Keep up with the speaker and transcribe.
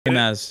Hey,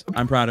 Maazz,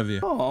 I'm proud of you.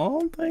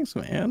 Oh, thanks,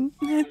 man.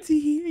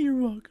 You're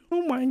welcome.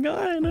 Oh my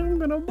god, I'm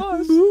gonna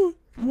bust.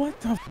 What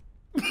the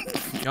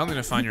f? Y'all need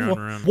to find your own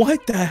room.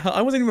 What the hell?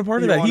 I wasn't even a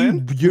part of that. What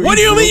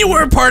do you mean you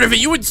were a part of it?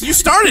 You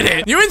started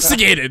it. You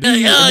instigated.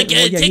 Take out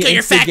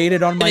your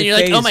fat. On my and you're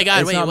face. like, oh my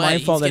god, it's wait, not what? my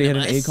fault that he had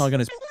an He's ACOG on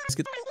his.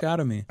 Get the f out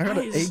of me. I got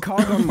an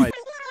ACOG on my.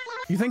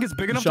 You think it's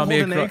big enough to hold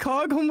an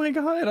ACOG? Oh my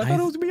god, I thought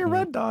it was gonna be a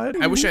red dot.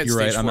 I wish I had You're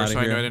stage right, 4 I'm so outta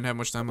I know here. I didn't have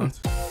much time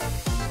left.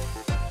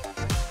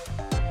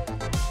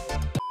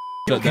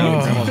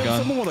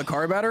 Someone with a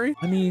car battery?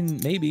 I mean,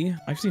 maybe.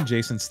 I've seen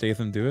Jason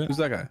Statham do it. Who's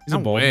that guy? He's a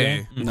bald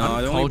guy.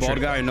 No, the only Culture. bald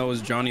guy I know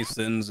is Johnny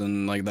Sins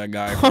and like that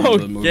guy from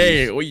the movies.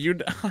 Okay, well you.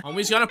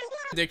 Homie's got a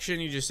addiction.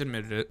 You just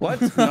admitted it.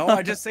 What? No,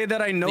 I just say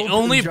that I know. The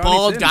only Johnny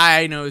bald Sins. guy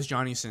I know is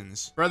Johnny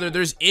Sins. Brother,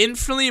 there's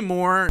infinitely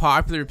more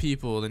popular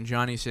people than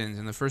Johnny Sins,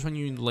 and the first one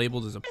you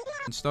labeled as a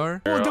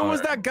star. Well, there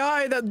was that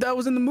guy that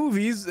was in the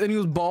movies, and he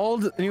was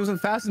bald, and he was in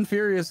Fast and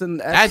Furious,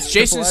 and That's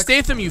Jason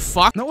Statham, you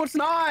fuck. No, it's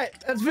not.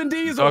 That's Vin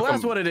Diesel.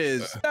 That's what it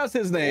is. That's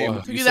his name.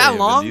 Took you that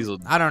long?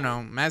 I don't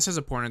know. Maazz has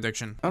a porn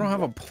addiction. I don't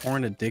have a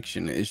porn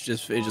addiction. It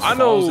just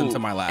falls into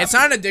my lap. It's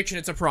not an addiction.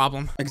 It's a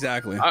problem.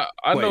 Exactly.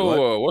 I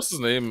know. What's his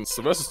name?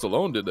 Sylvester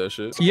Stallone did that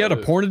shit. He had a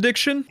porn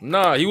addiction?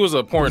 Nah, he was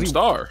a porn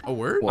star. A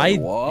word? What? You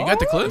got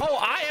the clip? Oh,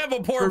 I have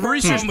a porn For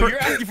research but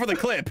you're asking for the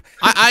clip.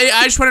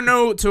 I just want to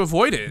know to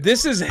avoid it.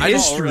 This is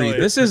history. really?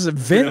 This is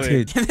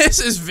vintage. This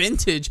is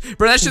vintage.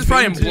 Bro, that shit's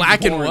probably in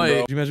black and porn, white.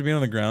 bro. Could you imagine being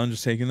on the ground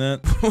just taking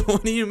that?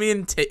 What do you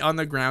mean on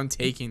the ground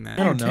taking that?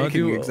 I don't know,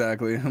 Taking dude.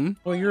 exactly.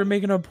 Well, you're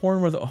making a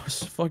porn with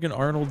fucking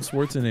Arnold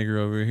Schwarzenegger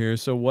over here.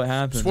 So what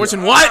happens? Sports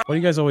and what? Why do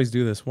you guys always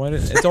do this?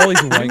 It's always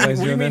the white guys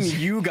What do you doing mean this.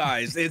 you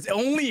guys? It's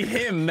only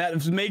him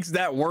that makes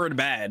that word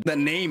bad. That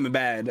name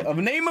bad. Of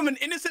a name of an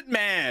innocent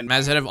man.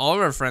 Maazz, out of all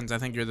of our friends, I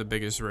think you're the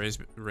biggest race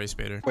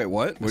baiter. Wait,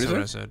 what? What That's is what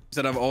it? I said. You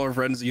said of all our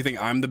friends, you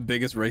think I'm the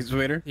biggest race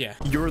baiter? Yeah.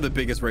 You're the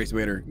biggest race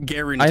baiter.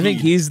 Guaranteed. I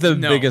think he's the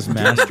biggest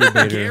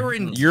masturbator.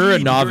 Guaranteed You're a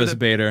novice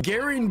baiter.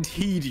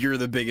 Guaranteed you're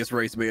the biggest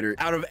race baiter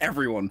out of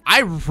everyone.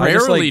 I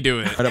rarely do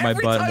it. Out of my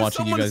Every butt time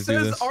watching you someone guys do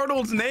says this.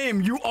 Arnold's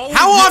name, you always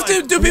How be often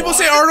like, do people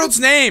say "What?" Arnold's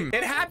name?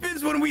 It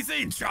happens when we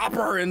say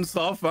Chopper and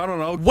stuff. I don't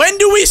know. When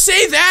do we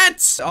say that?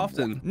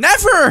 Often.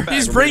 Never.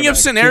 He's we'll bringing bring it up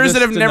back. scenarios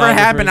that have never Stenographers.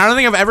 happened. I don't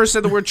think I've ever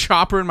said the word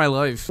chopper in my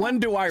life. When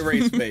do I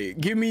race bait?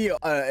 Give me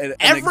an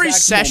Every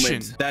exact session.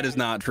 moment. That is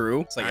not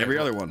true. It's like every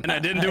other one. And I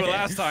didn't do it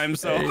last time,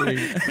 so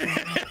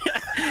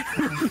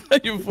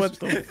What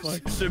the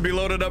fuck? should be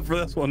loaded up for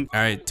this one. All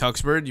right,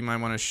 Tuxbird, you might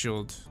want to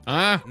shield.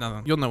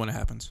 Nothing. You'll know when it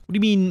happens. What do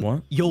you mean?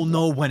 What? You'll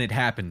know when it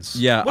happens.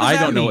 Yeah, What does I that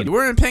don't know mean? You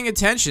weren't paying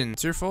attention.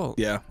 It's your fault.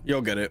 Yeah,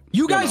 you'll get it. You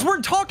You'll guys know.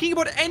 weren't talking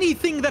about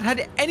anything that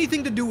had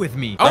anything to do with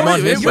me. Oh, I'm on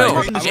it his will.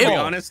 side. I'm gonna be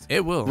honest.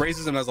 It will.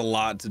 Racism has a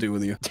lot to do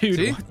with you. Dude,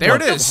 See? what There it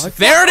the is. fuck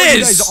There it are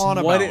you is. guys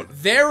on What about?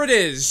 There it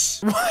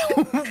is.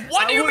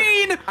 What do you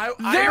mean?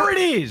 There it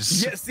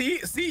is. Yeah, see,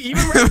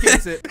 even Rap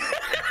gets it.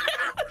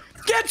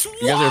 Gets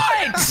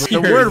guys what?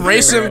 The word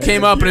racism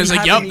came up and it's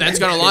like, yup, that's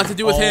got a lot to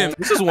do with him.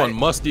 This is one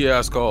musty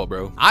ass call,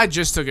 bro. I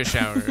just took a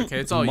shower. Okay,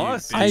 it's all you.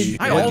 Must. bitch.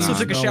 I Yeah, also nah,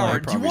 took a no, shower. I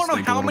Do you probably want to know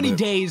stink a how little many bit.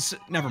 days?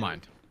 Never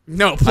mind.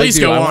 No, please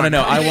I do. go I on. want to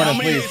know. I want How to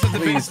many please, days is the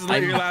please. best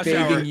I'm last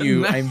shower? begging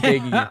you. I'm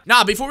begging you.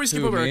 Nah, before we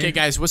skip Who, over, me? okay,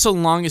 guys, what's the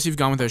longest you've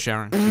gone without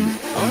showering?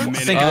 I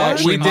think I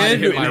actually We might have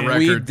hit my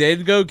we record.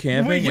 did go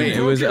camping. Wait, you and it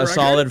broke was your a record?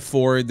 solid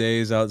 4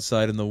 days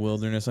outside in the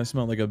wilderness. I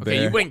smelled like a bear.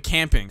 Okay, you went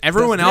camping.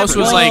 Everyone That's else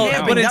was different. like,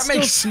 Well, but it that still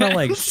makes smelled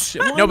like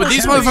shit. no, but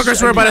these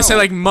motherfuckers were about to say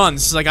like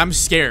months. Like I'm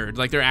scared.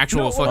 Like they're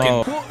actual fucking.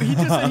 Well, he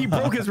just said he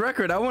broke his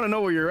record. I want to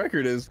know what your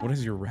record is. What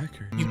is your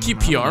record? You keep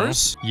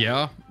PRs?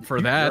 Yeah,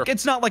 for that.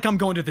 It's not like I'm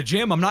going to the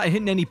gym. I'm not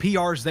hitting any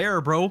PRs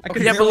there, bro. I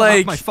could yeah, but barely have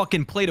like- my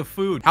fucking plate of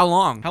food. How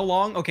long? How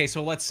long? Okay,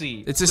 so let's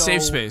see. It's a So,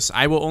 safe space.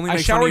 I will only I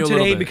make fun of you showered a little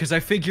today bit. because I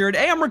figured,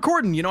 hey, I'm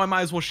recording. You know, I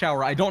might as well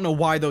shower. I don't know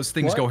why those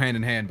things go hand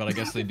in hand, but I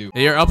guess they do.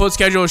 Your upload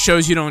schedule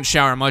shows you don't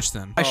shower much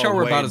then. I shower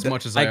wait, about as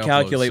much as I I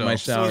calculate upload, my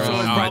so. shower. So it's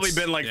Oh, probably it's-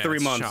 been like yeah, 3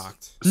 it's months.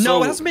 shocked.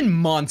 No, it hasn't been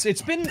months.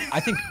 It's been, I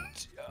think,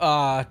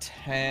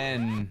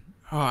 10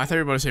 Oh, I thought you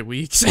were about to say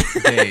weeks.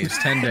 days.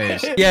 10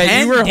 days. Yeah,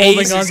 10 you were days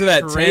holding on is to that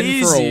 10 for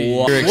crazy. a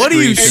while. What do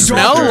you Excretion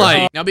smell filter.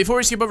 like? Now, before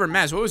we skip over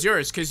Maazz, what was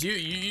yours? Because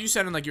you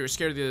sounded like you were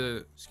scared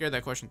of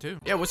that question too.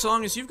 Yeah, what's the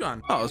longest you've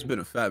gone? Oh, it's been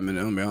a fat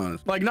minute. I'll be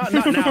honest. Like not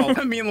now.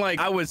 I mean, like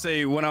I would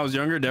say when I was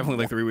younger,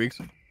 definitely like 3 weeks.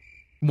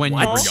 When you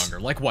were What? younger.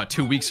 Like, what,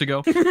 2 weeks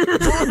ago?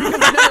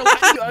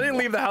 I didn't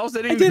leave the house.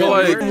 I didn't go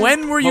anywhere.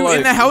 When were you But, in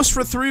like- the house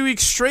for 3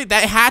 weeks straight?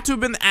 That had to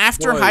have been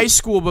after But, high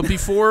school, but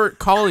before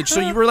college.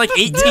 So you were like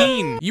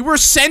 18. You were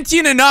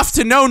sentient enough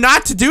to know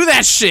not to do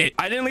that shit.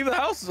 I didn't leave the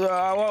house.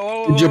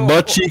 Did your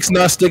butt cheeks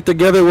not stick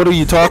together? What are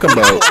you talking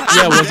about?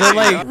 Yeah, was it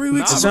like? 3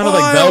 weeks It is sounded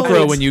like wild.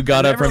 Velcro when you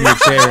got up from your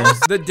chair.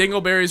 The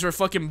dingleberries were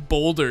fucking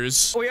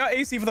boulders. We got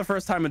AC for the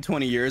first time in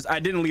 20 years. I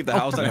didn't leave the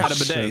house. I had a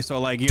bidet. So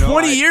like, you know,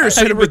 20 years,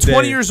 so had you a were bidet.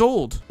 20 years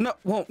old. old. No,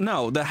 well,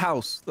 no, the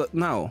house.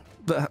 No.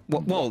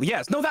 Well,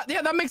 yes. No,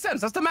 that makes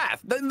sense. That's the math.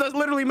 That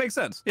literally makes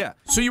sense. Yeah.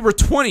 So you were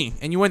 20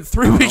 and you went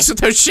 3 weeks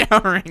without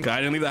showering. I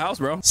didn't leave the house,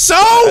 bro. So?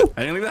 I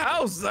didn't leave the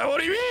house. What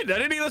do you mean? I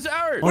didn't need the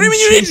shower. What do you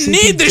mean you didn't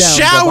need the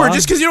shower?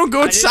 Just because you don't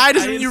go outside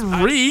doesn't mean you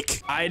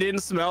reek. I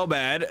didn't smell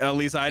bad. At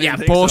least I didn't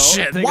think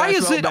bullshit. so. Why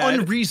is it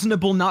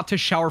unreasonable not to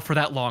shower for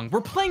that long?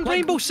 We're playing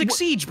Rainbow Six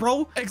Siege,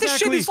 bro. This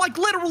shit is like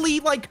literally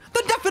like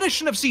the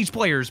definition of Siege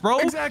players, bro.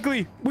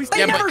 Exactly.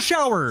 They never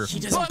shower. He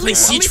doesn't play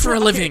Siege for a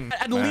living.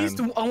 At least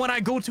when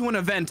I go to an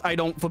event, I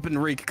don't flip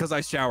and reek because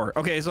I shower.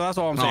 Okay, so that's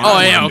all I'm saying. Oh,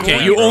 yeah,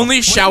 okay. You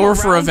only shower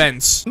for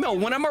events. No,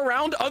 when I'm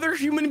around other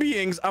human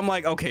beings, I'm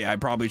like, okay, I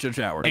probably should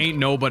shower. Ain't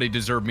nobody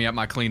deserve me at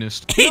my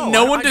cleanest. Ain't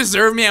no one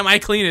deserve me at my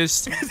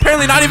cleanest.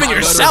 Apparently not even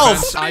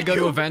yourself. I go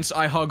to events,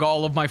 I hug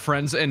all of my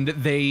friends, and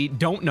they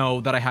don't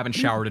know that I haven't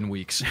showered in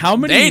weeks. How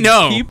many? They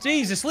know.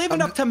 Jesus, leave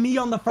it up to me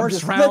on the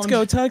first round. Let's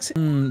go,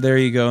 Tux. There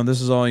you go.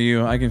 This is all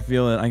you. I can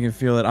feel it. I can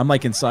feel it. I'm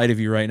like inside of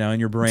you right now in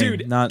your brain.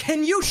 Dude, not.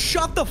 Can you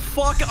shut the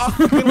fuck up?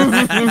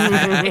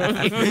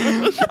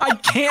 I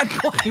can't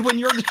play when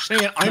you're just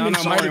saying I'm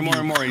inside of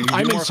you.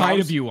 I'm inside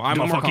of you. I'm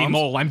a fucking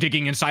mole. I'm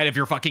digging inside of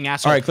your fucking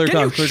asshole. All right, clear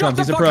comms. Clear comms.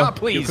 He's a pro.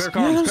 Please. Clear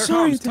comms. Clear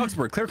comms.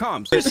 Tuxbird. Clear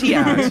comms. Where's he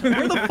at?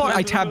 Where the fuck?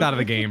 I tabbed out of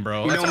the game,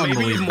 bro. That's maybe if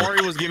unbelievable.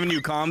 Mori was giving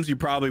you comms, you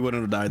probably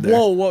wouldn't have died there.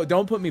 Whoa.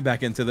 Don't put me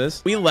back into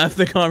this. We left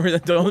the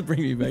conversation. Don't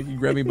bring me back. You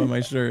grabbed me by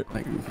my shirt.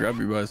 I can grab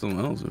you by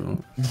someone else.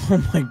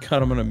 Oh my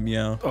god, I'm gonna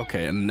meow.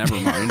 Okay, never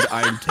mind.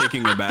 I'm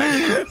taking it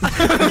back.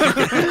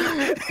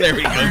 There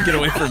we go. Get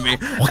away from me.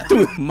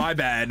 My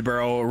bad,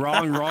 bro.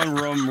 Wrong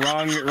room.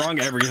 Wrong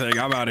everything.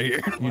 I'm out of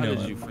here. Why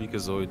did you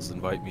freakazoids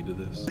invite me to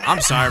this?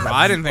 I'm sorry, bro.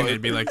 I didn't think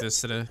it'd be like this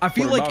today. I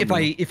feel like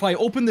if I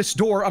open this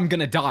door, I'm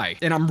gonna die,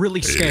 and I'm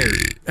really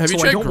scared. Have you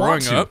so tried I don't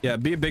want growing up? Yeah,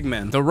 be a big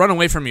man. They'll run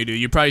away from you, dude.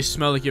 You probably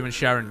smell like you haven't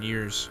showered in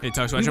years. Hey,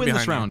 Tux, watch We up win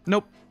this behind round.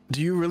 Nope.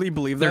 Do you really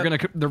believe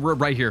that? They're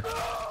right here.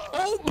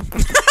 you.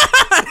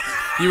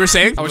 You were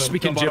saying? I was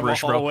speaking gibberish,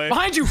 bro.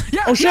 Behind you!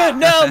 Yeah! Oh shit!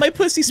 No, my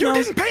pussy You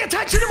smells. didn't pay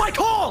attention to my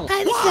call!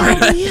 I'm Why?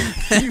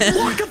 sorry.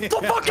 Lock the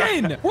fuck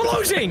in! We're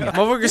losing!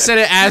 Motherfucker said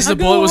it as the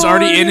bullet was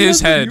already in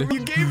his head. You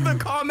gave the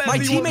comment. My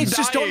teammates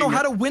just don't know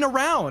how to win a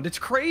round. It's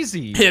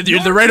crazy. Yeah,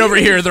 dude, they're right over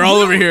here. They're all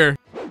over here.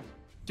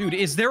 Dude,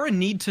 is there a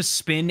need to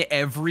spin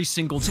every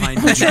single time?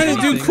 I'm trying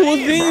to do cool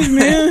things,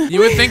 man. You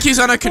would think he's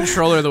on a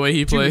controller the way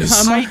he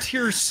plays. High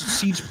tier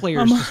Siege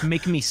players just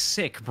make me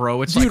sick,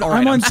 bro. It's Dude, like, all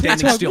right, I'm on standing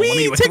TikTok. still. Let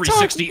me do a TikTok,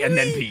 360 and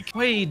then peek.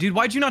 Wait, dude,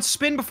 why'd you not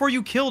spin before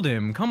you killed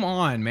him? Come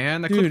on,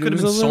 man. That clip Dude, could it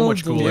have was been a so little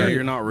much cooler. delayed.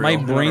 You're not real. My You're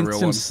not a brain real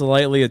seems one.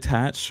 slightly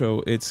attached,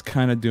 so it's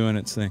kind of doing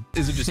its thing.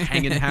 Is it just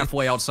hanging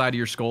halfway outside of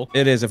your skull?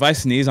 It is. If I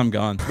sneeze, I'm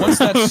gone. Once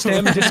that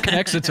stem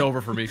disconnects, it's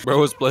over for me. Bro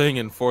was playing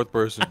in 4th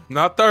person,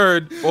 not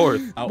 3rd,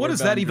 4th. What does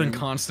that even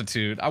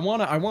constitute? I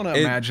wanna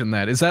imagine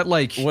that. Is that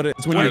like What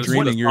it's when What you're is-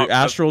 dreaming, what is your top-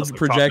 astral top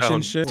projection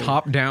down? shit.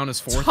 top down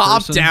is 4th Top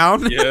person?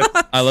 down. Yeah.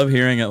 I love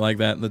hearing it like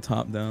that. The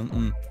top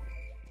down.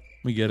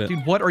 We get it.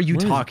 Dude, what are you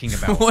talking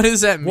about? What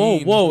does that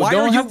mean? Whoa! Why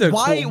Don't are you? have to.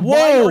 Why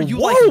Whoa! are you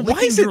Whoa! like Why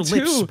licking is your it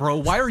lips, two? bro?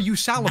 Why are you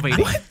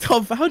salivating?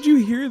 What the? How'd you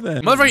hear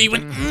that? Motherfucker, you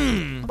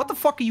went, What the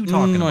fuck are you Oh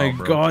talking my about,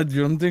 bro? god,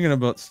 dude! I'm thinking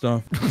about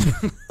stuff.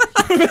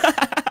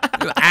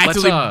 You're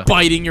actively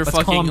biting your Let's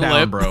fucking calm down,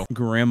 lip. bro.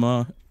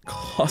 Grandma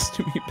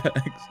costumey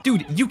bags.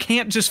 Dude, you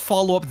can't just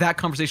follow up that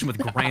conversation with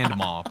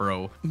grandma,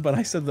 bro. But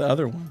I said the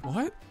other one.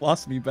 What?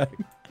 Lost me bag.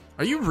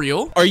 Are you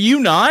real? Are you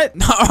not?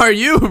 Are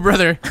you,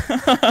 brother?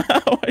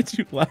 Why'd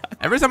you laugh?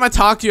 Every time I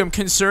talk to you, I'm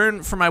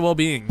concerned for my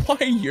well-being. Why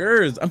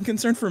yours? I'm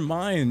concerned for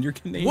mine. You're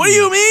Canadian. What do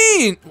you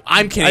mean?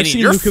 I'm Canadian.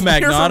 seen You're, Luca you're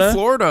from Magnotta.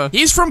 Florida.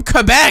 He's from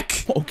Quebec.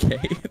 Okay,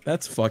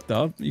 that's fucked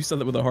up. You said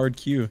that with a hard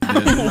Q. My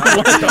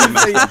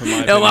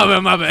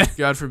bad.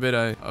 God forbid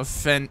I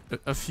offend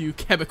a few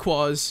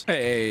Quebecois.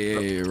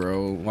 Hey,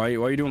 bro. Why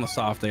are you doing the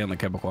soft A on the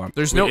Quebecois?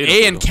 There's no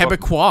A in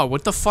Quebecois.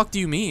 What the fuck do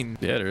you mean?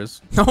 Yeah, there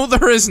is. No,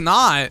 there is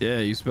not. Yeah,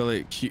 you spell it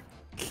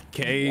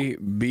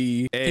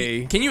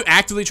K-B-A. Can you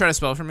actively try to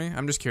spell for me?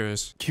 I'm just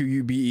curious.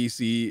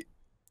 Q-U-B-E-C.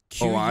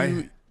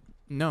 Q-U-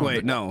 No.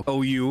 Wait, no.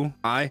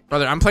 O-U-I.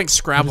 Brother, I'm playing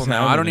Scrabble What's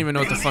now. I don't happening? even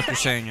know what the fuck you're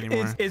saying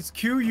anymore. It's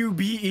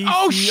Q-U-B-E-C.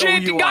 Oh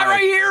shit, the guy right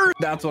here!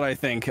 That's what I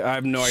think. I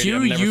have no idea.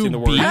 I've never seen the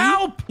Q-U-B? word.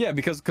 Help! Yeah,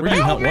 because Where Quebec.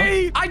 you Help what?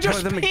 me! I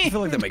just I feel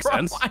like that makes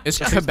sense. Is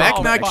Quebec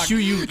Oh, not fuck.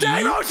 Q-U-E?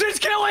 Thanos is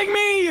killing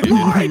me!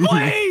 Lori,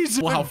 please!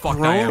 Well, how fucked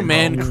I Grown am,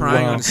 man bro.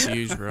 crying Wow. on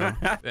Siege, bro.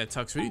 Yeah, Tux,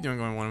 what are you doing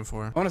going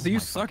 1-4? Honestly, you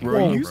suck, Whoa,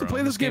 bro. You used to bro.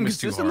 play this game This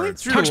game is too consistently? hard.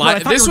 It's your Tuxbird, I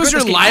thought this you was were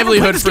your good at this game. I've been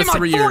livelihood playing for this game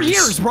 3 like 4 years.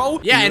 years, bro.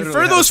 Yeah, and literally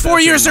for had those a 4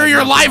 years, session they're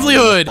your like that.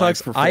 livelihood.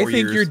 Tux, for I 4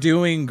 think years. you're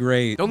doing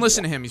great. Don't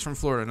listen to him. He's from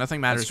Florida.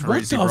 Nothing matters for him.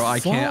 Crazy, the bro. I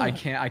fuck? can't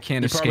He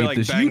probably, escape like,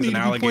 this. You bangs need an to be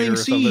alligator playing or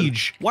something.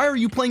 Siege. Why are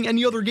you playing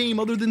any other game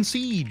other than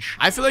Siege?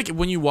 I feel like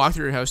when you walk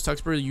through your house,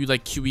 Tuxbird, you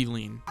like QE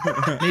lean.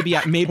 Maybe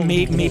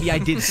I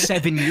did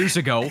 7 years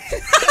ago.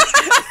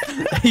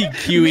 He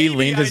QE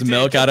leaned his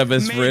milk out of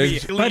his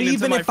fridge. But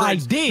even if I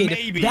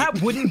did,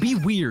 that wouldn't be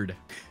weird.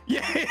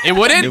 It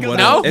wouldn't? It wouldn't.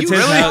 No? It's You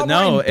his really house. are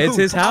No, wearing it's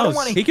his poop. I don't house.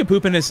 wanna- He can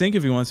poop in his sink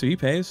if he wants to. He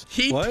pays.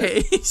 He What?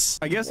 pays.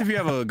 I guess if you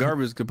have a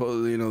garbage,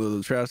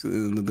 the trash,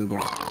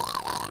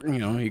 You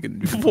know, you could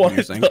do What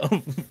your thing.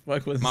 the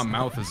fuck was My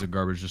mouth is a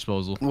garbage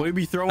disposal. What do you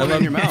be throwing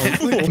in your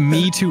mouth?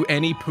 Me to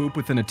any poop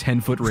within a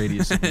 10-foot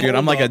radius. Dude,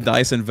 I'm like a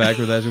Dyson vac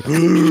with that.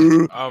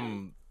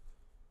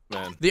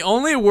 Man. The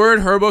only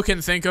word Herbo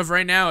can think of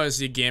right now is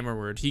the gamer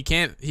word. He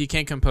can't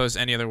compose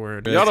any other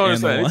word. Y'all don't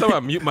understand. Anytime I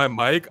mute my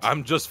mic,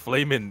 I'm just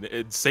flaming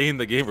and saying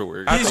the gamer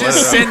word. He's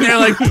just sitting there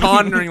like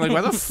pondering, like,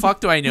 why the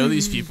fuck do I know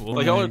these people?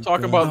 Like, y'all are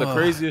talking about the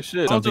craziest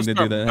shit. I'll Something just to do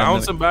start that.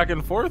 bouncing back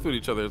and forth with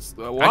each other. It's,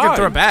 why? I can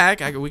throw it back.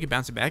 We can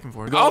bounce it back and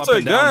forth. I'll up and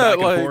take down, that. back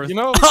and Like, forth. you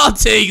know. I'll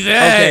take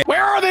that. Okay.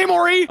 Where are they,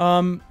 Mori?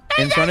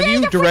 In front of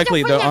you,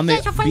 directly though, on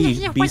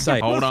the B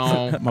side. Hold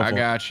on. My I fault.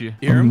 got you.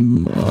 Hear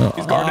him?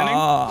 He's gardening.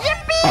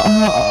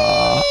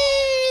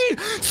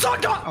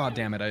 Oh,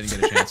 damn it. I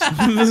didn't get a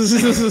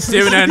chance.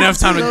 Steven had enough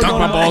time to dunk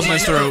my balls in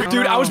his throat.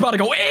 Dude, I was about to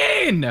go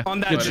in. On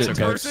that Good shit,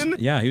 person?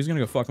 Yeah, he was gonna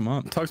go fuck him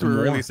up.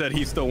 Tuxbird really said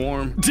he's still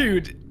warm.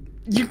 Dude,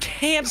 you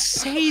can't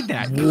say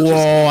that.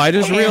 Whoa, I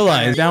just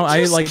realized. Now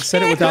I like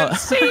said it without.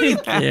 Say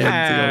What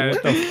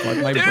the fuck?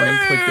 My brain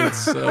clicked it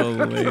so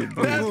late. Dude.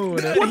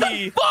 What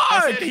the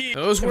fuck?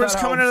 Those words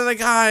coming out of the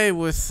guy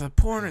with a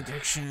porn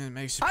addiction, it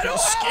makes it feel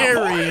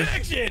scary.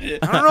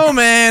 I don't know,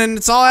 man.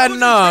 It's all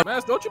adding up.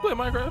 Maazz, don't you play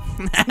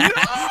Minecraft?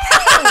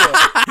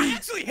 I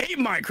actually hate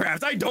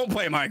Minecraft. I don't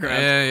play Minecraft.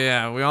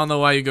 Yeah. We all know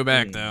why you go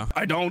back, though.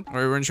 I don't.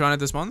 Weren't you on it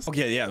this month?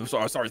 Okay, yeah.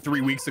 Sorry,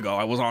 3 weeks ago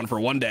I was on for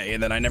 1 day,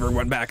 and then I never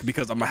went back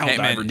because I'm a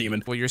helldiver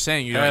demon. Well, you're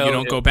saying you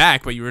don't go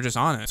back, but you were just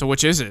on it. So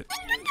which is it?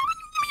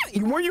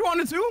 Were you on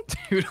it too?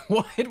 Dude,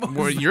 what?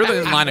 Well, you're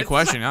the line of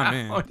question, not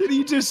me. Did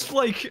he just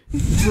like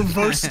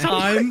reverse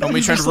time? Don't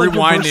be trying to Just, like,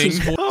 reverse rewinding. his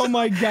voice? Oh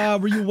my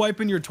god, were you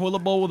wiping your toilet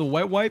bowl with a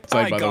wet wipe?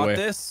 I got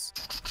this.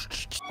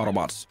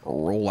 Autobots,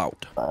 roll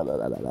out.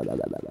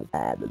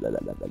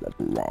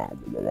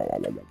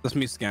 That's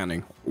me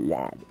scanning.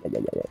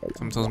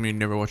 Someone tells me you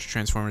never watched a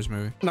Transformers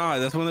movie. Nah,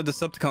 that's when the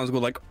Decepticons go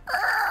like.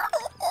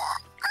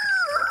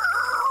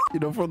 You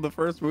know, from the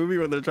first movie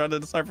when they're trying to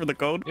decipher the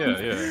code?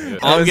 Yeah.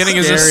 All I'm was getting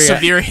is a scary.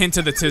 severe hint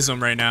of the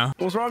tism right now.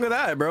 What's wrong with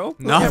that, bro?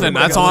 Nothing. Everybody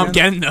That's got all a I'm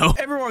getting, though.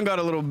 Everyone got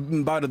a little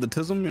bite of the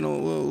tism, you know, a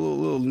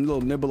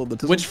little nibble of the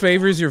tism. Which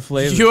favors your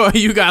flavor?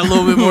 You got a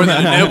little bit more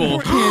than a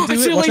nibble. I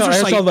see a Watch out, laser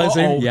I sight. saw that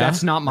same- Oh, yeah,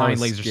 that's not my that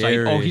was laser sight.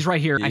 scary. Oh, he's right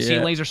here. I see a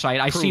Yeah. laser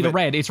sight. I see Prove the it.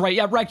 red. It's right.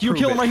 Yeah, Rek, you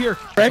Prove kill him it. right here.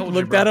 Rek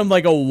looked at him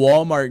like a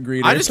Walmart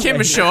greeter. I just came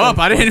to show up.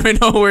 I didn't even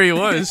know where he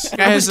was.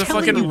 Guy has the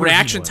telling you fucking where he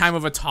reaction was. time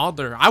of a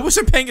toddler. I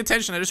wasn't paying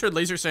attention. I just heard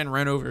laser sight and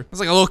ran over. I was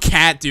like a little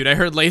cat, dude. I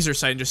heard laser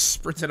sight and just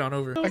sprinted on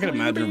over. I can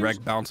imagine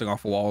Rek bouncing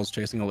off walls,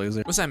 chasing a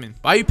laser. What's that mean?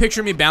 Why you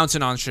picture me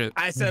bouncing on shit?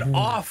 I said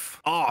off.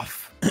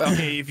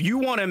 Okay, if you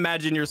want to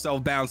imagine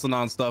yourself bouncing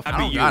on stuff, I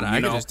that'd don't be got you, it. I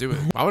you could know? just do it.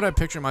 Why would I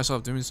picture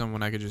myself doing something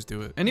when I could just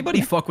do it?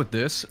 Anybody fuck with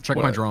this? Check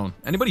my drone.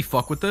 Anybody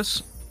fuck with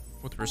this?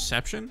 With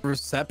reception?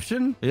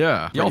 Reception?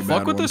 Yeah. Y'all Pretty fuck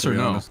bad with one, this to or be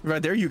no? honest.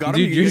 Right there, you got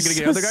him. Dude, You're you're gonna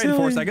get the other so guy in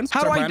 4 silly. seconds. How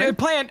do Start I planning.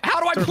 plan? How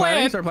do I Start planning,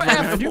 plan? start planning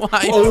behind you.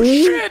 Why? Oh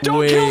shit!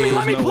 Don't kill me.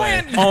 Let me no way.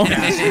 plan. Oh.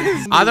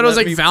 I thought it was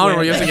like Let me Valorant where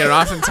plan. you have to get it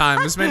off in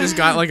time. This man just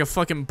got like a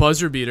fucking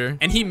buzzer beater.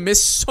 And he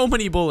missed so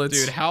many bullets.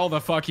 Dude, how the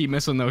fuck he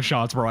missing those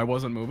shots, bro? I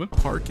wasn't moving.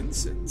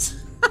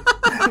 Parkinson's?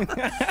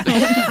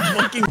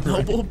 Fucking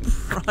Nobel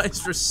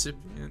Prize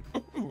recipient.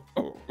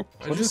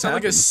 I just just sound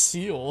like a happened?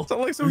 seal.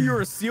 Sound like so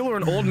you're a seal or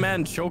an old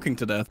man choking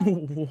to death.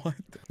 What?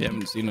 You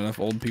haven't seen enough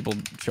old people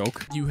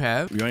choke. You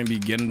have? You ain't be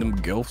getting them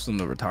gilfs in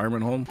the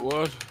retirement home.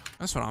 What?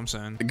 That's what I'm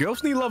saying. The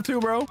gilfs need love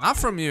too, bro. Not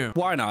from you.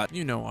 Why not?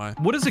 You know why.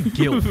 What is a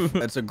gilf?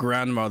 That's a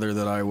grandmother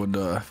that I would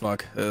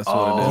fuck. That's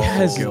what it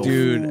is. Yes, Gilf.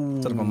 dude.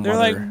 Instead of a They're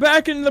mother. like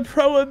back in the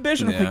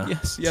prohibition. I'm Yeah. like,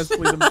 yes,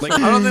 please. Like,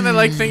 I don't think they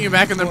like thinking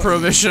back in the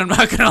prohibition. I'm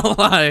not gonna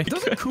lie.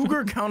 does a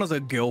cougar count as a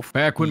gilf?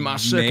 Back when my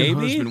second Maybe?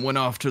 husband went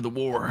off to the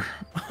war.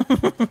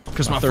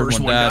 Because my third first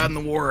one one died. died in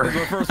the war.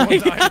 The first one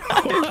died.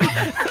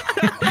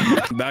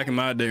 Back in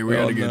my day, we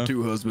had to no. get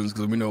 2 husbands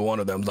because we know one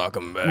of them's not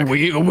coming back.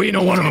 We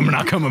know one of them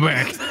not coming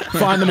back.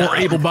 Find the more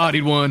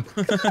able-bodied one.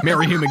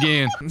 Marry him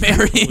again.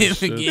 Marry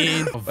him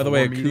again. By the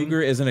way, a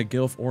cougar isn't a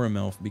gilf or a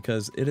milf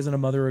because it isn't a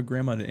mother or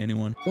grandma to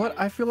anyone. What?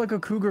 I feel like a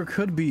cougar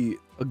could be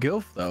a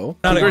gilf though.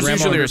 Not a Cougars grandma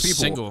usually or are people.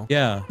 single.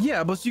 Yeah.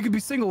 Yeah, but you could be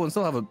single and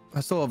still have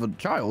a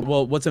child.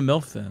 Well, what's a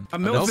milf then? A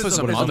MILF MILF is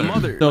a is mother. a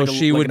mother. So like a-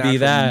 she like would an be actual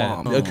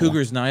that. mom. A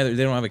cougar's neither.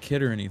 They don't have a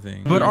kid or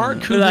anything. But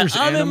aren't They're like, cougars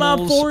I'm in my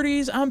animals?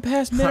 40s. I'm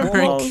past Alright,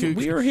 menopause. cougar.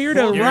 We are here to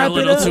You're a wrap it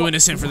little up. too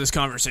innocent for this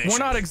conversation. We're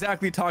not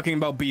exactly talking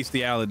about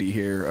bestiality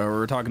here.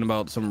 We're talking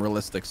about some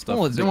realistic stuff.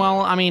 Well,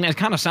 I mean, it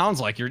kind of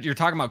sounds like you're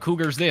talking about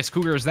cougars this,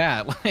 cougars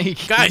that.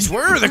 Like, Guys,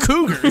 where are the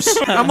cougars?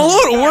 I'm a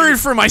little worried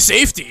for my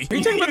safety. Are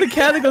you talking about the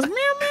cat that goes meow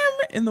meow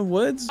meow in the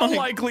woods? How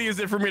likely is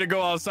it for me to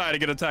go outside and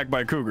get attacked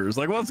by cougars?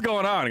 Like, what's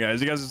going on,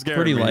 guys? You guys are scared.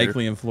 Pretty of me here.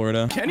 likely in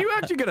Florida. Can you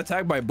actually get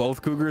attacked by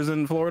both cougars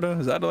in Florida?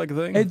 Is that like a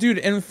thing? Hey, dude,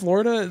 in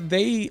Florida,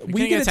 we can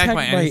get get attacked attacked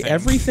by by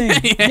anything. everything.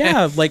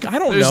 Yeah, like I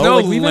don't There's know. no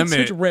Like we've had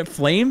limit. such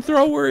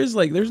flamethrowers.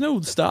 Like there's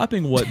no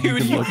stopping what you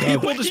can look up.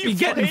 people just be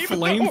getting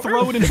Flamethrower.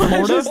 flamethrowed in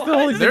Florida. Just the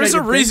only thing There's I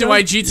a can reason think why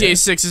of. GTA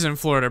 6 is in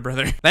Florida,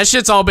 brother. That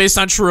shit's all based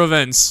on true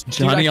events.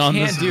 Johnny Dude, I on the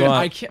can't, spot. dude,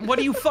 I can't. What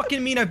do you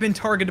fucking mean I've been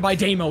targeted by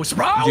Deimos,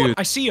 bro? Dude.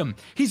 I see him.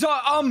 He's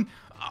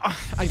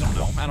I don't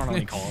know. I don't know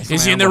any calls.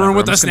 Is he in the room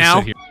with us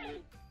now?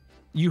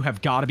 You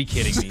have got to be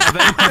kidding me. You have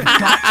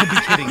got to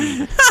be kidding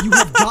me. You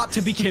have got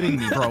to be kidding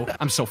me, bro.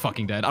 I'm so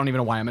fucking dead. I don't even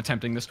know why I'm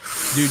attempting this.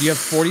 Dude, you have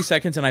 40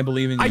 seconds and I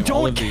believe in you. I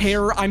don't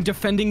care. I'm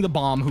defending the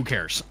bomb. Who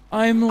cares?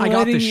 I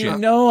got this shit.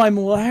 No, I'm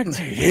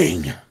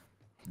lactating.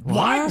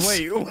 What?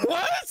 Wait,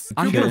 what?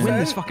 I'm gonna win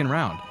this fucking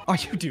round. Oh,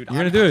 you dude. You're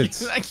gonna do it.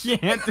 I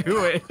can't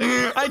do it.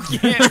 I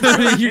can't do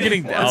it. You're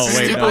getting. Oh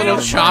wait, Stupid no, little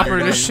never chopper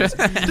mind. to shit.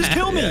 Just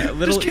kill me. Yeah,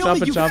 little Just kill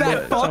me, you choppa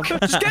fat fuck.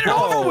 Just get it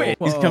over with.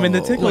 He's coming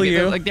to tickle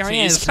you. Like, there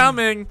he He's is.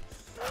 coming.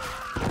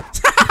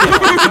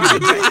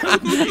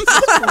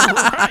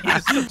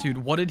 Dude,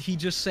 what did he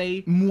just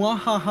say?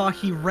 Mwahaha,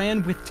 he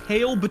ran with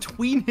tail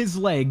between his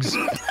legs.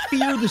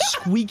 Fear the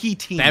squeaky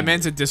team. That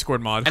man's a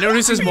Discord mod. I know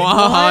who says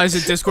Mwahaha is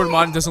a Discord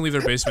mod and doesn't leave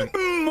their basement.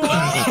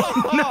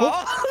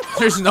 No.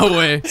 There's no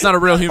way. It's not a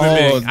real human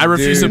being. I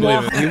refuse to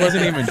believe it. He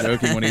wasn't even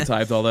joking when he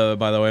typed all that,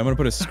 by the way. I'm gonna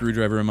put a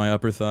screwdriver in my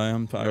upper thigh.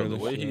 I'm tired Bro, of the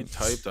this way shit. he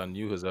typed, I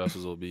knew his ass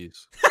was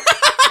obese.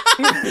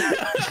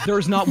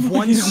 There's not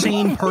one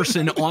sane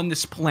person on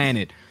this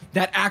planet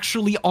that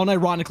actually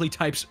unironically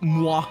types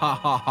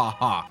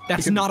mwahahaha.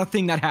 That's not a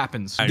thing that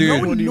happens. Dude, no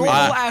what do you mean?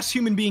 normal-ass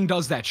human being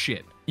does that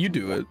shit. You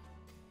do it.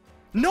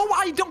 No,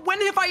 I don't.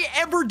 When have I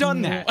ever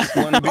done that?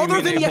 One beam Other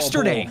in than a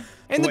yesterday. bubble.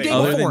 And the Wait, day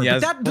other than before,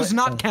 yes- but that does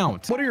not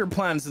count. What are your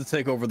plans to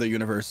take over the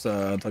universe,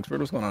 Tuxbird?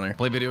 What's going on here?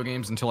 Play video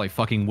games until I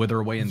fucking wither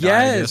away and die. I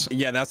Yes. guess.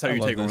 Yeah, that's how I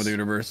you love take over this. the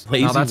universe.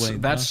 Lazy No, way,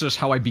 that's just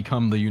how I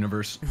become the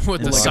universe.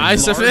 What, the Like,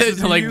 size of Mars it? is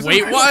the Like, user?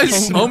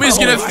 weight-wise? Homie's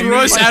No, gonna I throw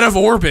us mean- out of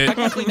orbit.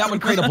 Technically, that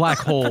would create a black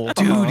hole.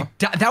 Dude,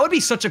 that would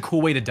be such a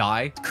cool way to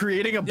die.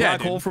 Creating a Yeah, black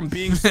dude. hole from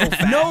being so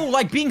fat. No,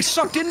 like being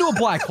sucked into a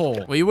black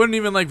hole. Well, you wouldn't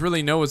even, like,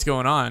 really know what's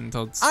going on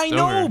until it's I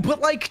know, over.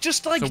 but like,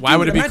 just like, So why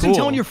would it be imagine cool?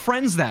 telling your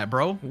friends that,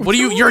 bro. What are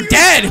you? You're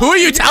dead. Who are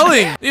you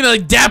telling? You know,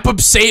 like dap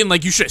up Satan.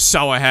 Like you should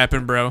saw what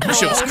happened, bro. That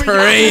shit was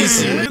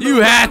crazy. You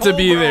had to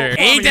be there.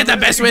 Ain't that the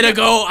best way to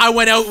go? I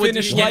went out with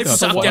Finish getting life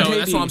sucked with out. one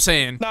That's what I'm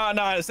saying.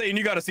 Nah, Satan,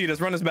 you gotta see this.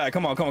 Run this back.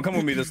 Come on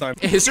with me this time.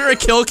 Is there a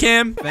kill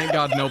cam? Thank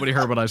God nobody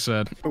heard what I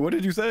said. What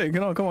did you say?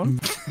 Come on.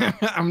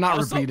 I'm not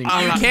repeating.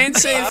 You can't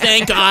say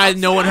thank God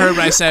no one heard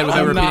what I said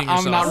without repeating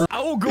yourself.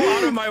 I will go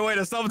out of my way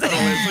to subtitle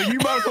it, so you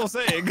might as well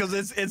say it, because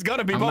it's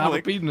gonna be I'm not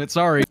public. repeating it.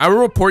 Sorry. I will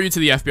report you to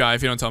the FBI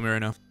if you don't tell me right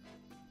now.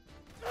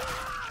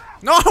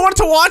 No, I wanted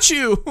to watch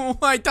you.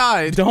 I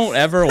died. Don't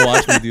ever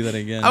watch me do that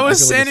again. I was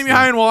feel like standing it's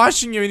behind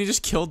watching you and you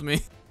just killed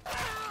me.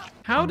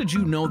 How did you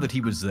know that he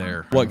was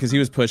there? What? Because he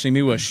was pushing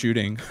me, was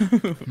shooting.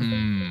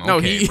 No,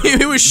 Okay,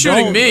 he was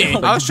shooting No, me.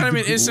 no. I was trying to be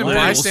an innocent What?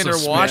 bystander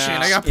watching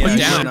and I got put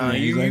down. Nah,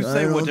 you He's like,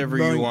 say I don't whatever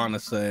know. you want to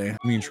say.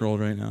 I'm being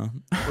trolled right now.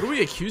 What are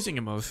we accusing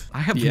him of?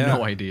 I have Yeah.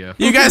 no idea.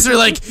 You guys are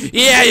like,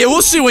 yeah,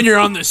 we'll see when you're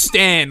on the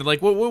stand.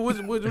 Like,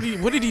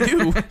 what did he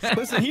do?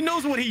 Listen, he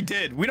knows what he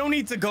did. We don't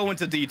need to go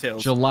into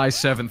details. July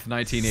 7th,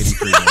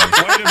 1983.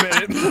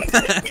 Wait a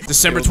minute.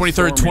 December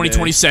 23rd,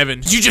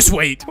 2027. You just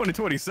wait.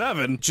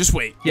 2027. Just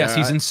wait. Yes,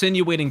 he's Yeah.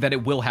 insinuating that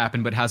it will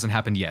happen, but hasn't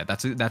happened yet.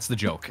 That's the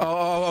joke.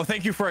 Oh,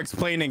 thank you for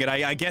explaining it.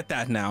 I get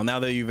that now. Now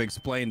that you've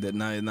explained it,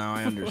 now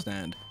I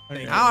understand.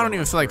 I don't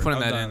even feel like putting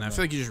that done, in. I bro.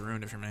 feel like you just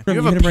ruined it for me. Bro, You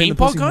you have a hit him right in the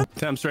paintball pussy. gun?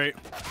 Damn straight.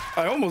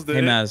 I almost did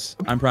Hey, it. Maazz,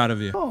 I'm proud of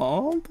you.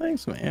 Oh,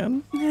 thanks,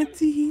 man.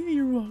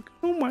 You're welcome.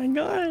 Oh my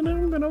god,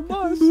 I'm gonna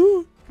bust.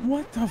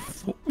 What the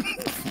fuck?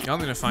 Y'all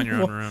need to find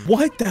your own room.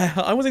 What the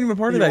hell? I wasn't even a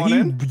part of You that. want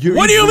in?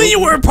 What do you mean you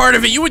were a part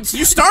of it? You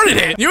started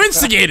it. You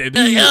instigated.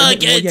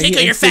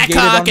 Tickle your fat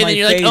cock, and then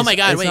you're like, oh my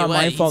god, it's wait, not what?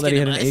 my He's fault that he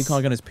had gonna an bust?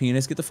 ACOG on his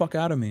penis. Get the fuck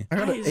out of me. I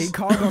got an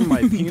ACOG on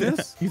my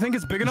penis? You think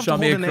it's big enough to Shot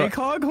hold me an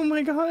across- ACOG? Oh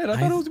my god, I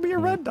thought it was gonna be a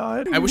red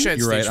dot. I wish I had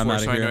You're stage right, I'm 4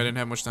 outta so I knew here. I didn't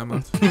have much time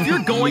left. If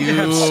you're going to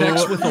have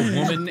sex with a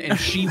woman and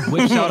she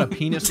whips out a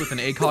penis with an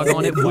ACOG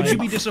on it, would you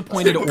be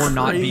disappointed or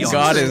not be honest?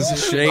 God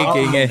is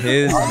shaking at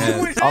his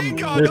head. I'm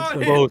ACOG this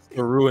on it. close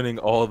to ruining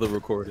all the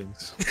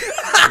recordings.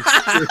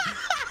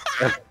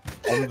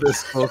 I'm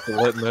this close to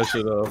letting that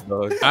shit up,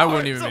 dog. I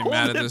wouldn't even be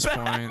mad at this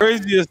point.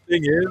 Craziest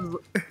thing is,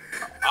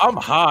 I'm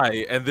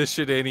high and this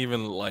shit ain't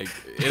even like,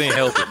 it ain't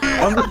helping.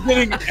 I'm just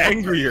getting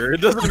angrier.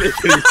 It doesn't make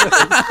any sense.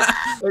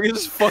 Like,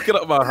 it's just fucking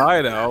up my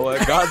high now.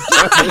 Like, god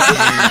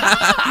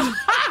damn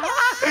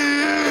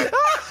it.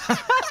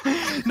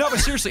 No, but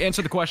seriously,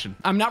 answer the question.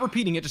 I'm not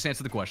repeating it, just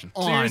answer the question.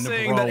 So you're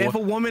saying that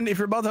if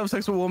you're about to have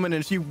sex with a woman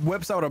and she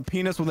whips out a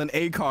penis with an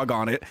ACOG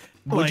on it,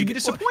 would you like, be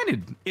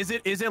disappointed? Is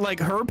it like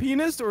her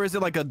penis or is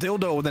it like a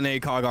dildo with an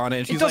ACOG on it?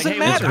 And It she's doesn't like, hey,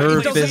 matter. her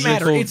It doesn't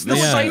matter. physical- It's the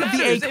yeah. site of the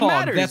It ACOG.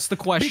 matters. That's the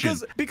question.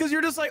 Because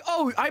you're just like,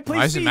 oh, I play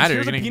Why does it Siege. matter?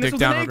 Here's You're a getting penis dicked with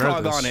down an ACOG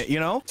regardless. on it. You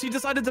know, she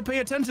decided to pay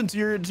attention to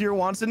your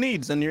wants and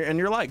needs and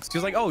your likes.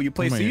 She's like, oh, you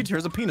play Oh my Siege. God.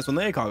 Here's a penis with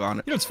an ACOG on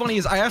it. You know what's funny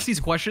is I ask these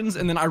questions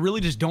and then I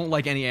really just don't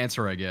like any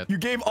answer I get. You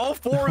gave all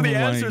four of the Oh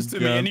my answers to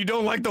me, God. and you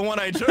don't like the one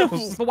I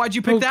chose. But why'd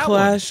you pick that one?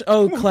 Clash.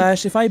 Oh,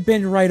 Clash. If I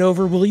bend right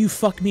over, will you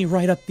fuck me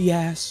right up the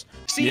ass?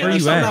 See, Yeah, Where are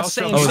you I'm at? not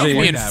saying Oh, You is should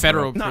it- be in that,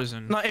 federal bro.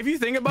 prison. Now, if you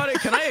think about it,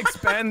 can I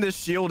expand this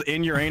shield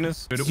in your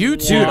anus? You Dude,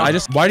 two.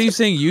 why are you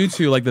saying you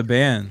two like the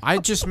band? I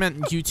just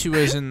meant you two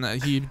as in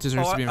he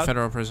deserves Oh, to be in I-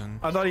 federal prison.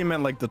 I thought he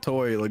meant like the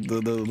toy, like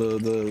the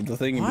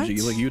thing, What? like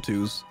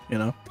U2s, you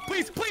know?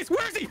 Please,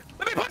 where is he?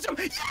 Let me punch him.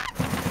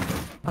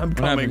 I'm What happened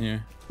coming.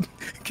 here?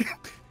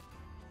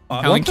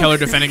 Helen Keller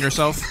defending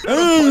herself.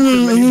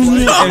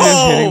 And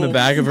just hitting the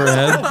back of her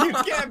head. You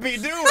can't be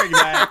doing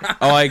that.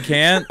 Oh, I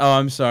can't? Oh,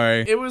 I'm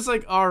sorry. It was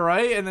like all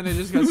right, and then it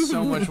just got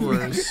so much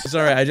worse.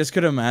 Sorry, I just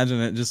could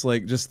imagine it. Just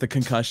the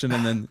concussion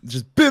and then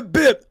just bip,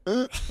 bip.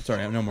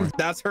 Sorry, no more.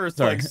 That's her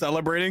Sorry. like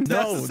celebrating. No,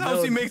 That's the sound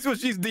no. she makes when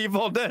she's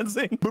default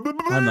dancing.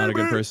 I'm not a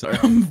good person.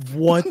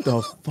 What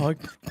the fuck?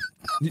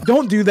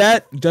 Don't do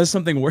that. Does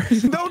something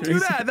worse. Don't do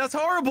that. That's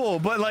horrible.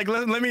 But like,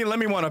 let me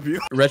one up you.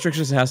 Rectrixx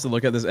just has to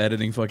look at this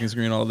editing fucking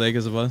screen all day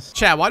because of us.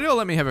 Chat, why do y'all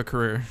let me have a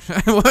career?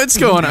 What's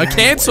going on?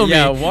 Cancel me.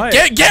 Yeah, why?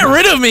 Get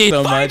rid of me.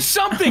 So Find much.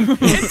 something. In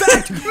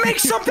fact, make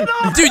something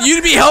up. Dude,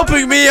 you'd be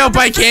helping me out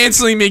by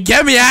canceling me.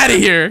 Get me out of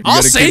here. I'll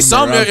gotta say keep him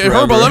something. around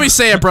Herbo, forever. let me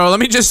say it, bro. Let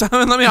me just, I'm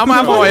on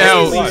my way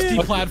out. Please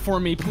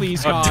deplatform me,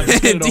 please, God.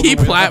 Just get it over with.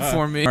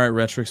 Deplatform me. All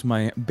right, Rectrixx,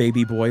 my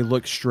baby boy,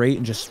 look straight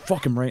and just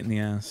fuck him right in the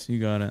ass. You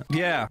got it.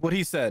 Yeah, what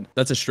he said.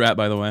 That's a strat,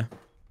 by the way.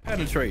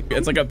 Penetrate.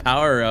 It's like a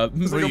power up.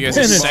 What are you guys,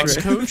 a sex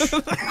coach?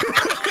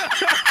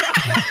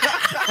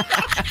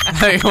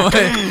 Like, what?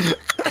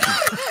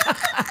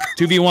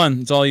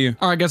 2v1. It's all you.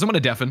 All right, guys, I'm gonna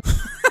deafen.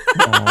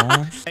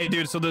 Aw. Hey,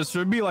 dude. So there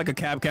should be like a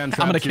cap can.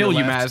 I'm gonna kill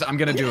you, Maazz. I'm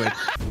gonna do it.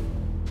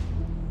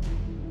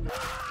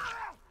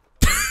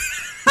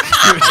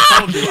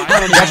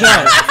 Watch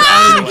out.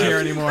 I don't even care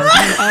anymore.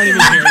 I don't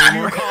even care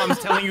anymore. Comms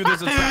telling you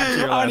there's a trap to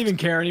your I left. don't even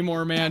care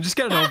anymore, man. Just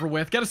get it over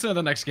with. Get us into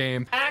the next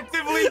game.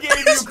 Actively gave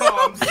you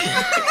comms.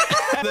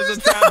 There's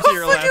a trap to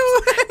your left.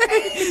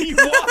 He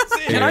walks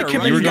in. Can I You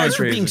commend were you guys going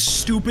for being crazy.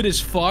 stupid as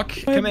fuck?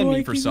 Commend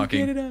me for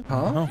sucking.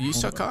 Huh? You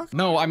suck cock?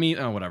 No, I mean,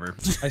 oh, whatever.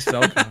 I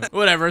sell.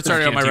 Whatever, it's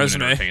already on my Can't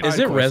even resume. entertain Is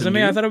that it question,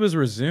 resume? I dude. thought it was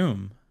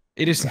resume.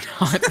 It is not.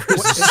 God.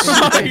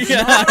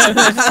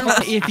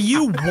 If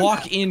you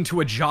walk into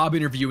a job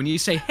interview and you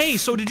say, "Hey,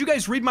 so did you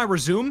guys read my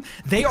resume?"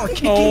 They are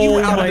kicking you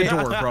Oh out of my the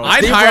door, bro.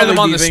 I'd They'd hire them probably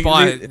on the be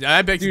spot. thinking-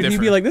 I beg to Dude, differ. he'd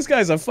be like, this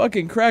guy's a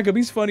fucking crack up.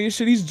 He's funny as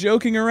shit. He's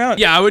joking around.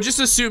 Yeah, I would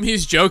just assume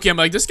he's joking. I'm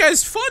like, this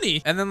guy's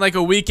funny. And then like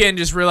a weekend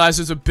just realize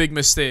it's a big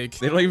mistake.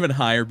 They don't even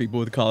hire people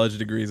with college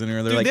degrees in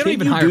here. They're Dude, like, they don't "Can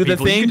even you hire do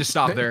people. the You thing?" can just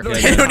stop there.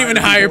 They don't even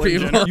hire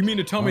people. You mean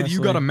to tell me that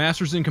you got a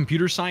master's in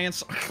computer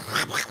science?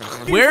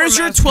 Where's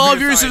your 12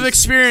 years of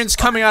experience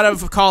coming out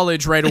of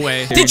college right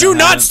away? Did you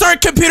not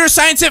start computer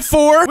science at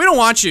 4? We don't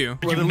want you.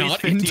 You're at least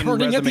not 15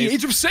 interning at the resumes.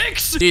 age of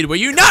 6? Dude, were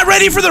you not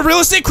ready for the real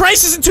estate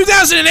crisis in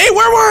 2008?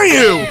 Where were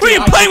you? Were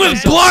you playing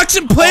with blocks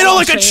and Play-Doh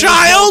like a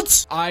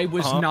child? I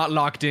was not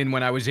locked in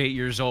when I was 8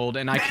 years old,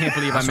 and I can't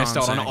believe I missed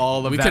what out I'm on saying.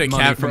 all of We that coulda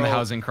money capped, from the bro.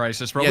 housing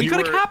crisis, bro. Yeah, we you could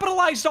have were-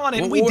 capitalized on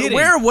it, and we didn't.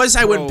 Where was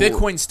I when Bro.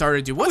 Bitcoin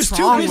started, dude? What's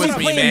too wrong busy with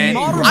me, playing man?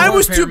 Modern I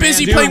was Warfare, too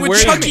busy man. playing Dude,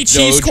 with where Chuck E. did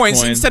Cheese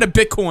coins Dogecoin- instead of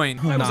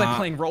Bitcoin. I was like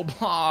playing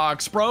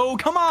Roblox, bro.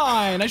 Come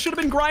on, I should have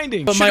been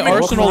grinding. But my Should've been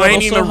arsenal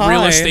grinding level's the so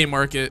real high. estate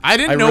market. I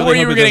didn't I know really where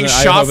you hope were it getting doesn't-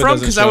 I shot hope it from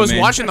doesn't because I show was me.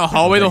 watching the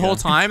hallway the Thank whole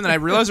God. time, and then I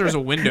realized there was a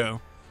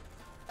window.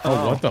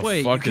 Oh, what the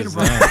Wait, fuck you is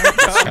could've-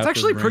 that? That's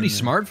actually pretty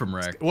smart from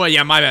Rec. Well,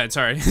 yeah, my bad.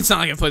 Sorry. It's not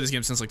like I've played this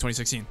game since like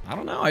 2016. I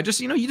don't know. I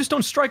just, you just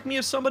don't strike me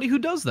as somebody who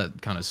does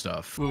that kind of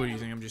stuff. What do you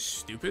think? I'm just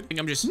stupid?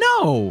 Think I'm just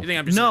No. You think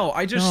I'm just- No,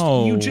 I just,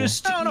 No. you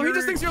just. No, he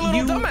just thinks you're a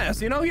little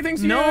dumbass. You know, he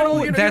thinks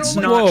No, you that's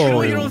don't, not like,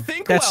 true. You don't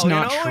think That's well.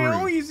 not You know,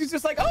 true. he's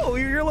just like, oh,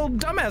 you're a little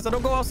dumbass. I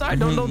don't go outside.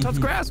 Don't touch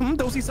grass.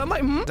 Don't see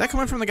sunlight. Is that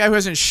coming from the guy who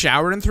hasn't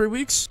showered in 3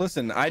 weeks?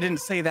 Listen, I didn't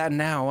say that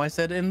now. I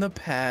said in the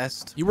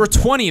past. You were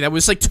 20. That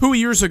was like 2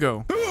 years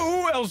ago.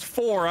 Who else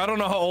 4? I don't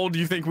know how old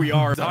you think we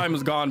are. Time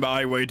has gone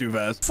by way too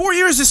fast. 4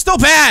 years is still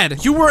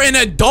bad. You were an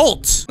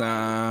adult.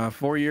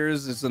 4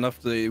 years is enough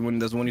to when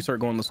you start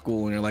going to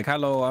school and you're like,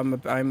 hello,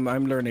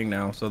 I'm learning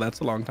now. So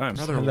that's a long time.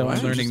 Brother, Hello, what?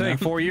 I'm learning Saying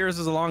now. 4 years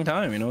is a long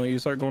time. You know, you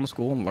start going to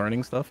school and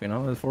learning stuff. You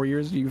know, in 4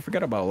 years you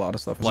forget about a lot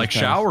of stuff. Like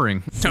Sometimes.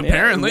 showering.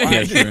 Apparently.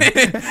 Yeah, true. Look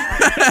at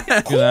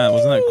that.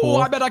 Wasn't that cool?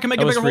 Oh, I bet I can make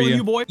That a was bigger for hole than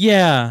you, boy.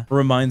 Yeah.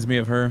 Reminds me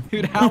of her.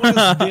 Dude, how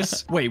is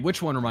this? Wait,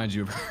 which one reminds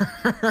you of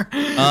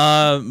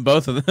her?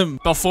 Both of them.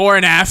 Before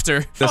and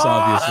after. This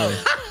obviously.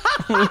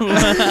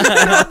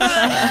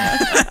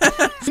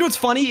 You know what's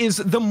funny is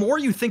the more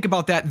you think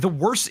about that, the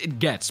worse it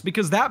gets,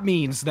 because that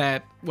means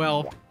that,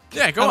 well,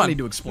 Yeah, go I don't on. need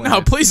to explain No,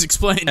 it. please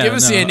explain. Yeah, Give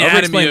us the no, I'll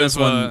explain anatomy this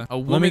of one. a Let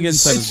me woman's... get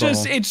inside it's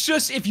just, it's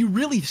just if you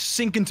really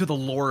sink into the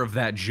lore of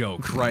that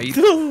joke, right?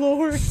 The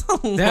Lord.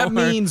 That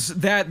means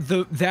that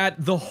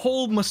the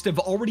hole must have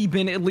already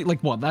been at least,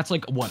 like, what? That's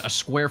like what, a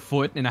square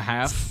foot and a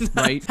half,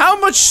 right? How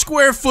much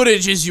square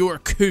footage is your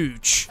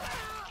cooch?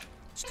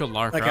 Let's go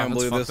Lara Croft. can't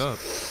That's believe fucked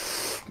this.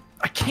 up.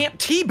 I can't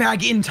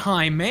teabag in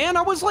time, man.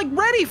 I was like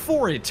ready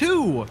for it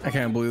too. I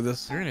can't believe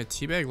this. You're gonna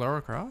teabag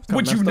Lara Croft?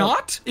 Would you messed up.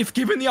 not, if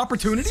given the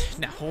opportunity?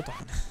 Now, hold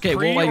on. Okay,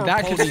 well, Pre like or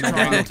that could mean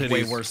post-trial way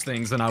titties? worse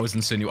things than I was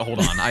insinuating.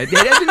 Hold on, I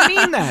didn't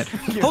mean that.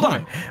 Hold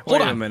on, hold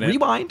Wait a on. minute.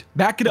 Rewind,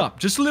 back it up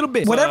just a little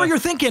bit. Whatever you're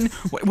thinking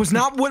was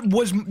not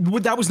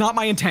that was not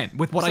my intent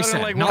with what I Sounded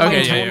said. like Not one, my of Okay,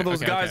 those, yeah, one of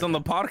those okay, guys okay. on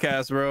the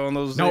podcast, bro. And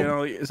those, No. you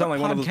know, you sound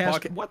like one of those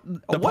Podcast- what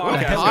what the the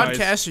podcast hell? guys.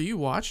 Podcast are you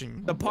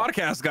watching? The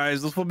podcast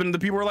guys, those flipping the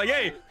people were like,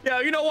 hey,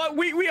 yeah, you know what?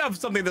 We have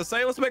something to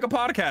say. Let's make a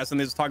podcast, and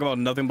they just talk about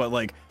nothing but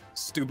like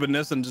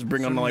stupidness and just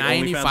bring on like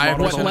 95% OnlyFans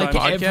models of all the Like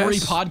time? podcasts? every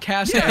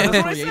podcast Yeah, ever that's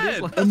what I created?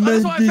 said. Like-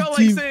 That's why I felt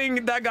like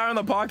saying that guy on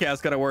the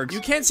podcast kind of works.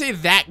 You can't say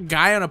that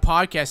guy on a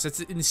podcast. That's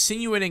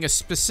insinuating a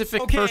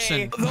specific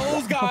person.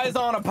 Those guys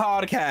on a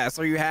podcast.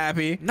 Are you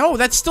happy? No,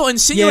 that's still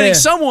insinuating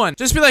someone.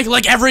 Just be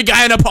like every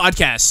guy on a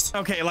podcast.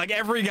 Okay, like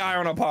every guy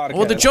on a podcast.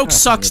 Well, the joke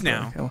sucks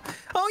now.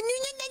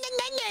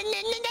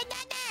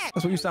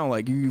 That's what you sound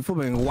like. You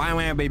flipping wah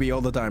wah baby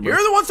all the time, bro.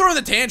 You're the one throwing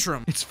the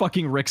tantrum. It's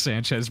fucking Rick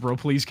Sanchez, bro.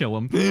 Please kill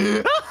him.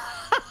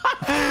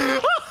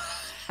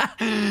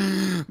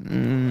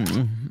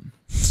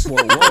 Whoa.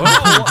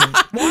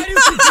 Why do you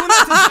keep doing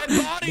that to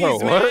dead bodies, Whoa,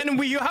 what?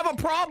 man? You have a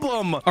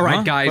problem. All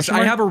right, guys, Question I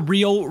mark? have a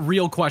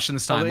real question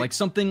this time. they- Like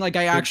something like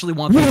I actually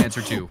want the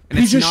answer to. And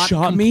He it's just not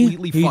shot me.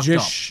 completely He fucked up.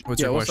 just.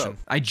 What's Yeah, your what's question? up?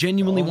 I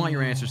genuinely want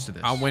your answers to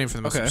this. I'm waiting for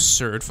the most Okay.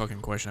 absurd fucking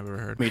question I've ever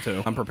heard. Me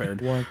too. I'm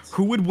prepared. What?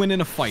 Who would win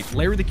in a fight,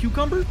 Larry the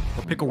Cucumber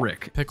or Pickle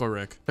Rick? Pickle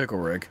Rick. Pickle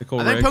Rick. I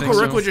think Pickle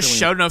Rick would just Feeling-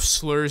 shout enough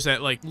slurs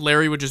that like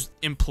Larry would just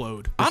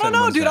implode. I don't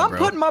know, What's dude. that, I'm bro?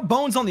 putting my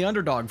bones on the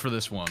underdog for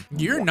this one.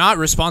 You're not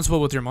responsible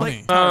with your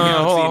money. Killed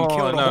a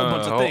whole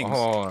bunch of things.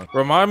 Hold on.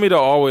 Remind me to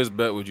always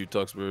bet with you,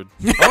 Tuxbird.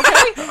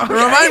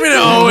 Remind me to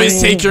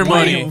always take your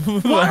money.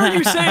 Why are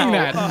you saying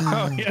that?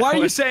 Why are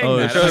you saying Oh,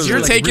 that? because You're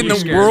Like, taking really the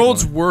scared.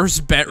 world's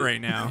worst bet right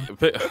now.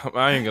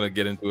 I ain't gonna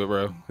get into it,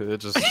 bro. It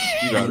just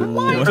you got it.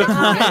 When you go to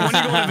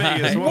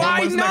Vegas? Why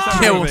When's the next not?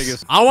 time Yeah, you go well, to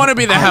Vegas? I want to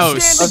be the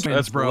house. Stand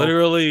That's bro.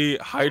 literally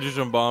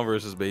hydrogen bomb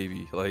versus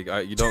baby. Like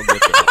you don't get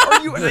that.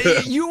 Are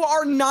you? You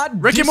are not.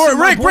 Rick and dissing Morty.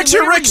 my Rick, boy Rick's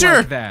here. Larry Rick's here.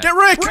 like that. Get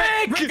Rick. Rick,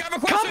 I have a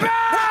question. Come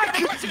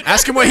back!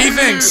 Ask him what he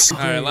thinks. All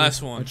right,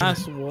 last one.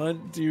 Last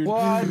one, dude.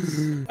 What?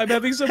 I'm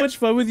having so much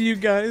fun with you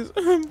guys.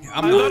 I'm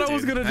I not, thought I dude.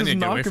 was gonna I just need to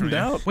get away knock him from you.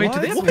 down. Wait, do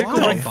they have What? pickle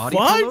Rick body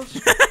fuck?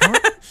 pillows?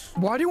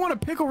 Why do you want a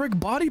Pickle Rick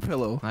body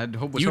pillow? I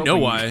hope You know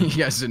why. You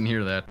guys didn't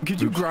hear that.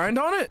 Could you grind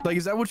on it? Like,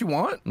 is that what you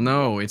want?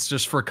 No, it's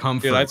just for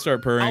comfort. Dude, I'd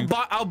start purring.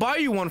 I'll buy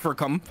you one for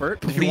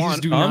comfort. If you Please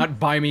want. do not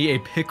buy me a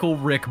pickle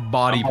Rick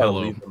body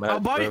pillow. I'll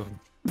buy it.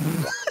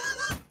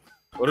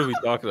 What are we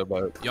talking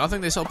about? Y'all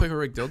think they sell Pickle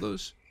Rick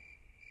dildos?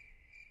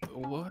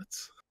 What?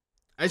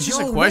 It's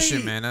just Yo, a question,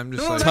 wait. man. I'm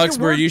just No, like. that-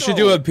 Tuxbird, you should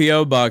do a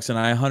PO box, and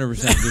I 100%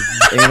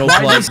 just anal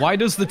plug. Why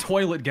does the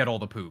toilet get all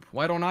the poop?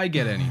 Why don't I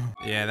get any?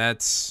 Yeah,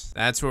 that's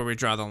where we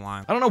draw the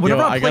line. I don't know.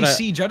 Whenever Yo, I I play gotta-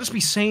 Siege, I just be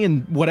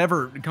saying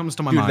whatever comes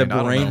to my Dude, mind. the I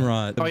don't brain know.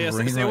 rot. Oh yeah,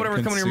 say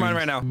whatever's coming to your mind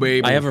right now.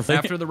 Baby. I have a freaking-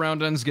 After the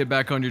round ends, get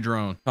back on your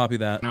drone. Copy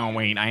that. No,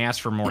 wait. I asked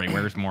for Mori.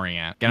 Where's Mori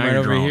at? Get I'm on right your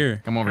over drone.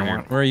 here. Come over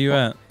here. Where are you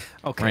at?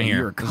 Okay, Right here.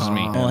 you're This is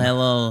me. calm. Oh,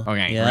 hello.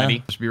 Okay, Yeah?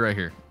 ready? Just be right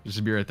here.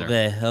 Just be right there.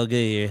 Okay, I'll get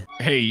you.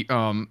 Hey,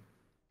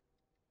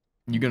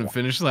 you gonna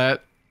finish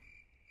that?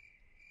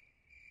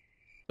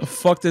 The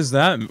fuck does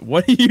that mean?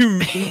 What do you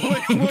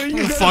mean?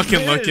 You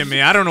fucking look at me.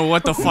 I don't know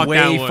what the fuck Way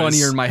that was.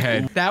 funnier in my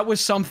head. That was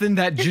something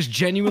that just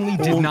genuinely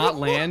did not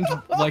land.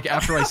 Like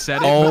after I said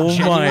it, Oh but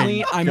genuinely,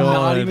 my I'm not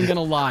God. even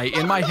gonna lie.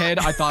 In my head,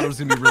 I thought it was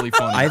gonna be really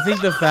funny. I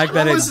think the fact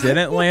that it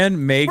didn't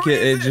land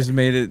it just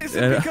made it. Is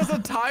it because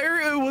of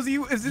tire? Was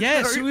you? Is it?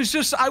 Yes, it was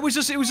just. It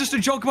was just a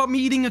joke about me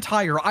eating a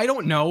tire. I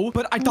don't know,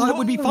 but I thought it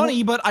would be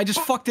funny, but I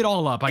just fucked it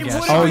all up. I It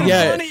guess. would Oh, have been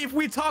yeah. funny if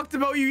we talked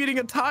about you eating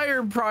a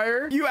tire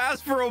prior. You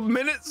asked for a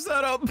minute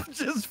setup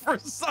just for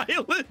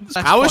silence.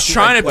 I was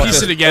trying to That's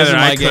piece it. it together. Those are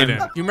my I couldn't.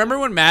 game. You remember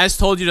when Maazz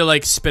told you to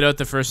like spit out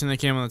the first thing that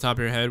came on the top of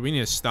your head? We need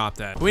to stop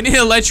that. We need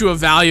to let you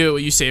evaluate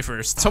what you say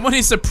first. Someone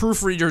needs to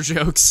proofread your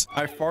jokes.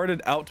 I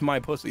farted out my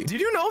pussy. Did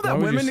you know Why that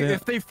would you women, say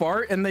if they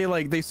fart and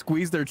they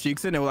squeeze their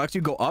cheeks in, it will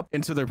actually go up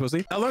into their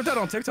pussy? I learned that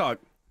on TikTok.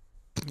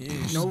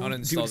 No,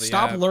 Uninstall dude, the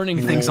stop app.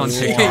 learning things on Whoa.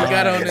 TikTok. You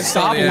gotta uninstall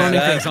Stop the learning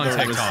app. things on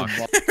TikTok.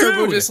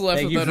 Herbo just left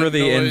Thank you without for a the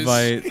noise.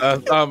 invite. I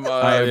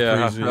I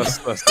yeah,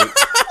 appreciate that's it.